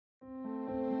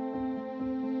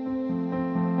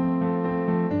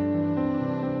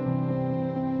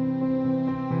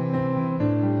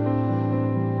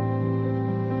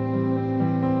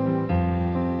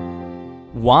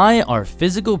Why are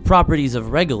physical properties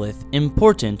of regolith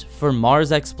important for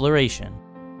Mars exploration?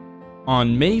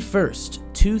 On May 1st,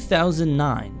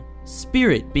 2009,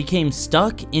 Spirit became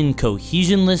stuck in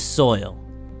cohesionless soil.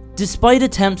 Despite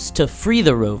attempts to free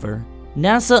the rover,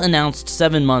 NASA announced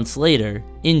 7 months later,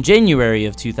 in January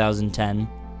of 2010,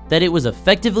 that it was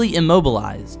effectively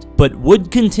immobilized, but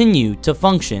would continue to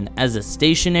function as a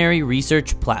stationary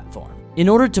research platform. In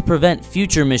order to prevent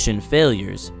future mission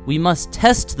failures, we must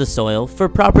test the soil for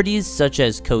properties such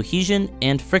as cohesion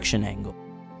and friction angle.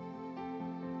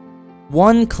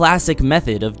 One classic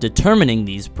method of determining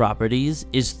these properties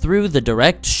is through the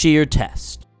direct shear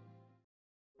test.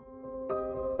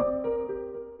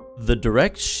 The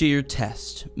direct shear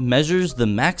test measures the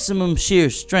maximum shear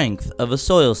strength of a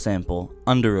soil sample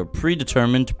under a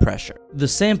predetermined pressure. The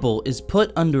sample is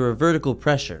put under a vertical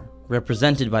pressure,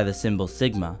 represented by the symbol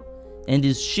sigma, and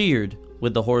is sheared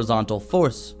with the horizontal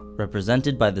force,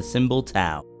 represented by the symbol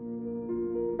tau.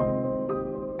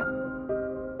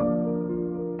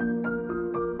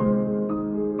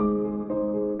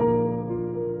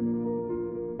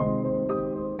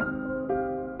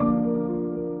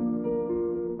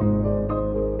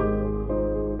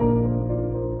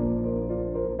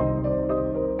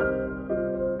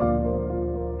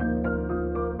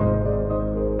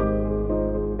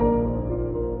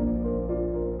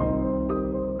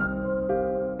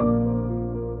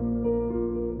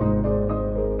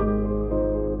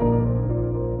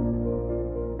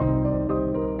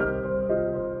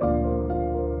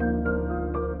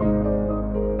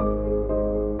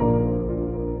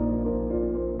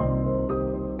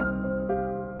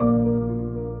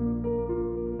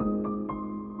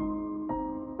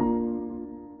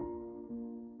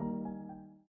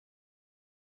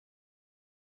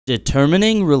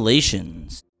 Determining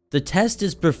relations. The test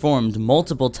is performed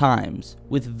multiple times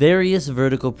with various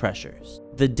vertical pressures.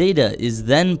 The data is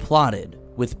then plotted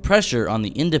with pressure on the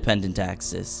independent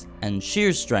axis and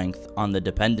shear strength on the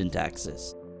dependent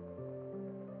axis.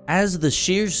 As the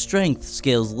shear strength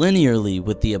scales linearly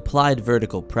with the applied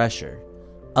vertical pressure,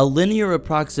 a linear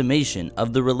approximation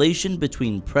of the relation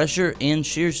between pressure and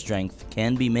shear strength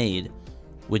can be made,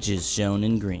 which is shown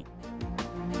in green.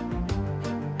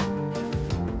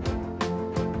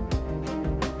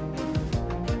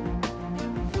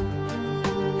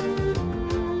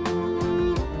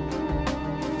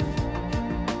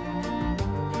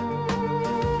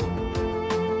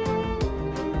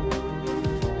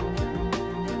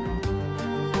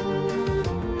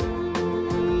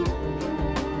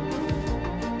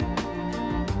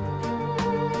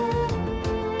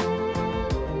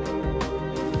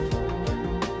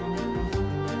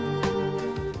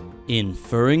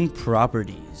 Inferring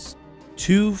properties.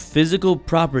 Two physical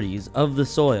properties of the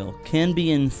soil can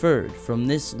be inferred from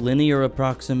this linear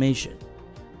approximation.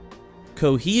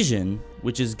 Cohesion,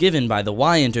 which is given by the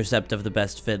y-intercept of the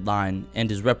best fit line and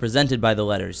is represented by the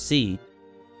letter C.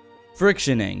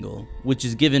 Friction angle, which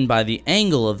is given by the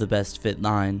angle of the best fit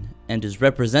line and is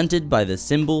represented by the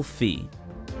symbol phi.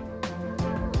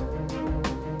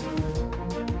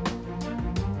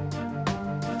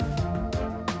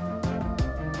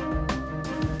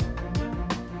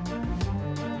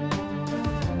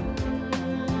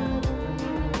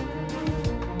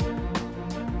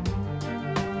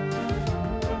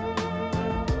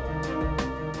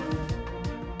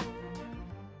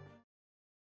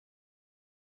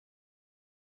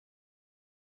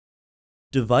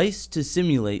 Device to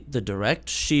simulate the direct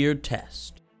shear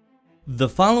test. The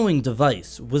following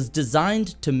device was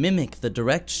designed to mimic the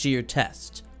direct shear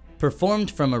test, performed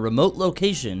from a remote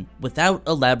location without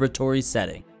a laboratory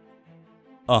setting.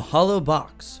 A hollow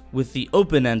box with the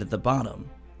open end at the bottom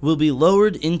will be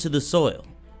lowered into the soil,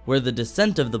 where the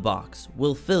descent of the box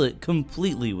will fill it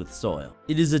completely with soil.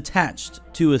 It is attached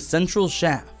to a central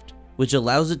shaft, which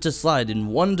allows it to slide in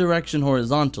one direction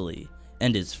horizontally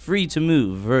and is free to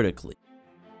move vertically.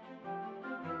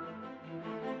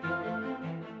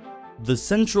 The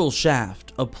central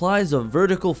shaft applies a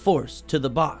vertical force to the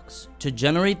box to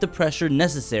generate the pressure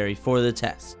necessary for the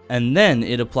test, and then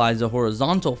it applies a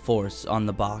horizontal force on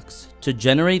the box to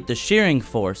generate the shearing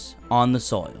force on the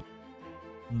soil.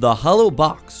 The hollow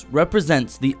box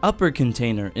represents the upper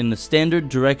container in the standard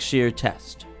direct shear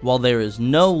test, while there is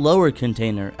no lower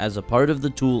container as a part of the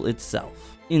tool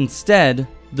itself. Instead,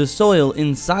 the soil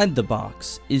inside the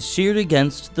box is sheared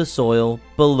against the soil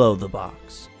below the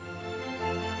box.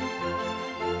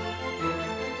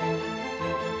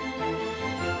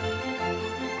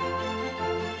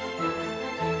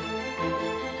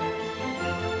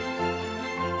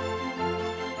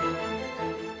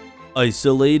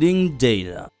 Isolating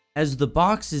data. As the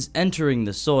box is entering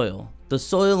the soil, the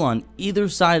soil on either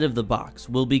side of the box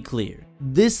will be cleared.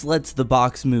 This lets the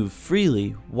box move freely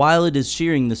while it is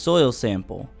shearing the soil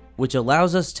sample, which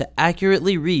allows us to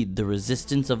accurately read the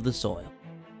resistance of the soil.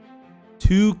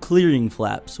 2 clearing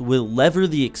flaps will lever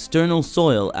the external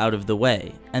soil out of the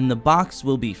way, and the box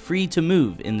will be free to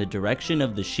move in the direction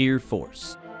of the shear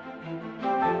force.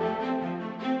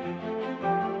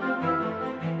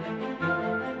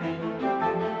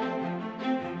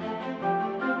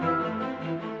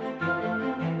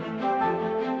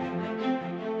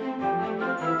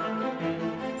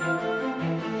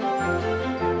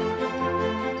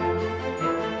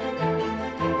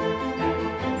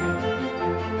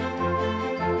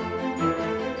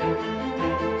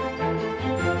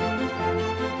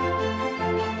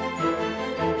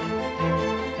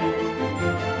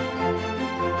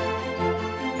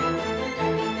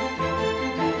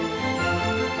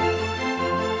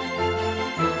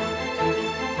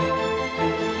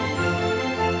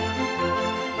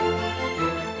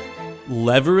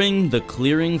 Levering the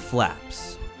clearing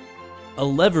flaps. A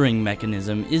levering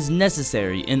mechanism is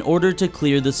necessary in order to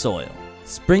clear the soil.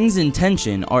 Springs in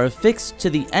tension are affixed to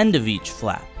the end of each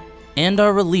flap and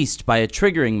are released by a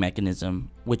triggering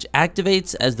mechanism which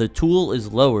activates as the tool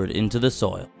is lowered into the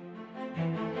soil.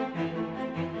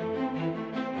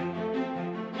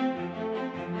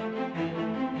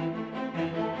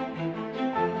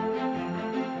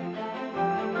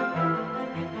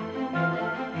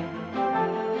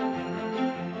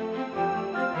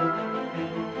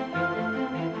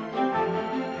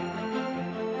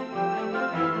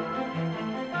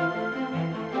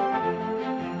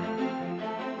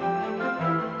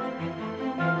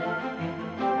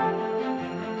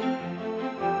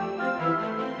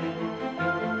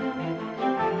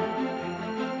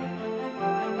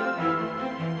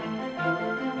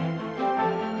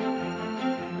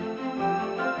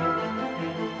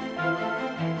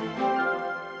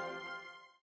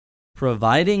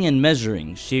 Providing and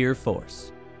measuring shear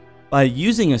force. By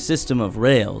using a system of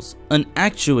rails, an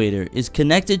actuator is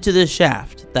connected to the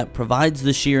shaft that provides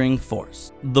the shearing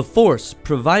force. The force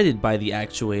provided by the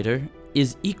actuator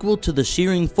is equal to the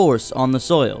shearing force on the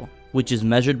soil, which is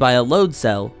measured by a load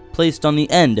cell placed on the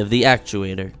end of the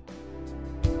actuator.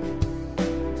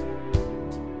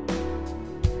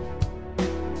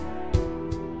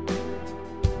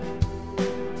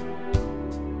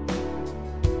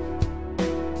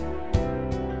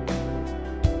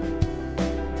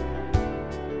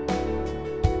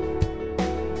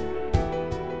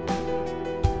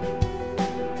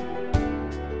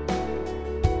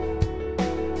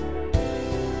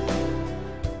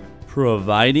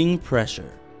 Providing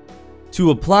pressure.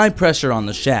 To apply pressure on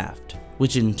the shaft,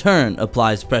 which in turn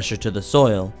applies pressure to the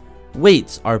soil,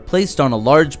 weights are placed on a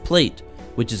large plate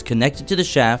which is connected to the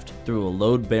shaft through a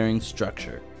load-bearing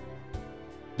structure.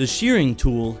 The shearing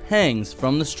tool hangs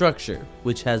from the structure,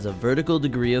 which has a vertical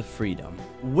degree of freedom.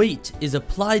 Weight is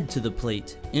applied to the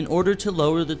plate in order to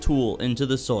lower the tool into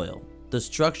the soil. The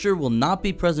structure will not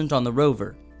be present on the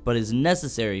rover, but is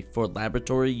necessary for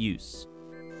laboratory use.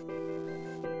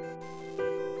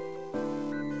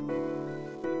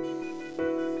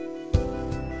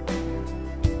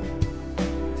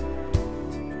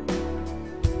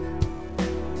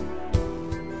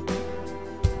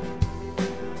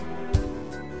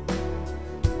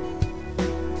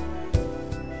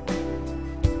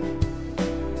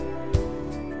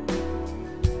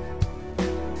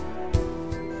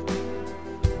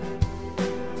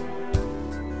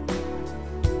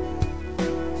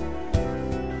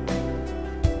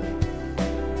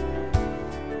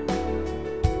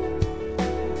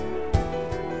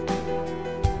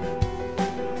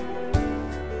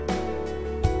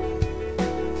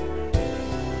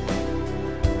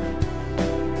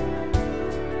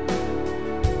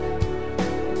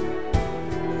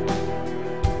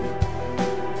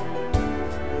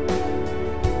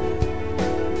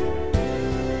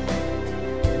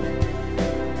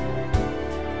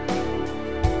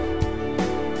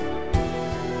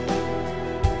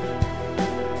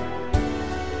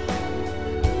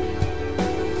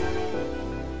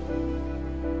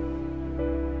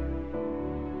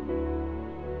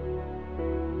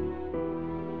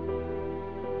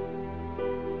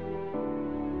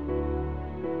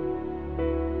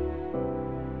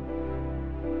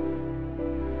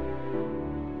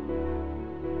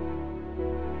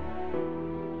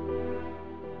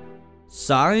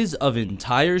 Size of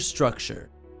entire structure.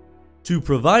 To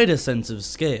provide a sense of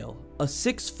scale, a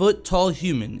 6-foot tall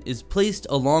human is placed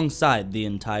alongside the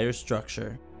entire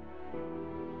structure.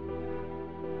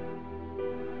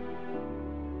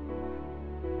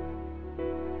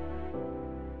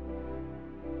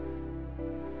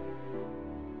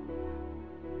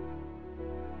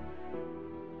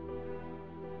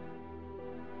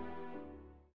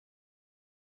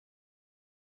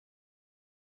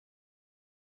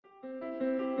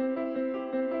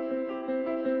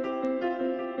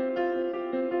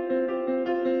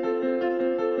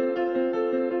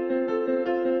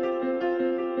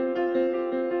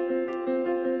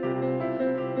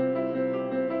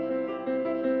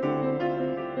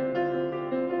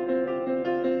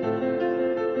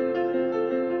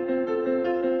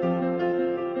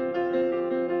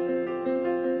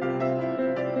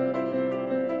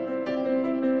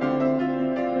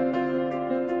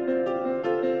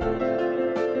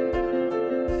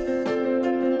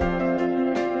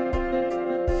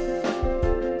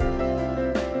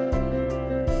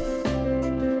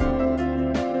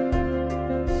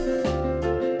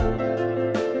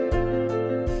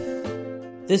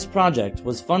 This project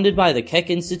was funded by the Keck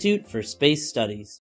Institute for Space Studies.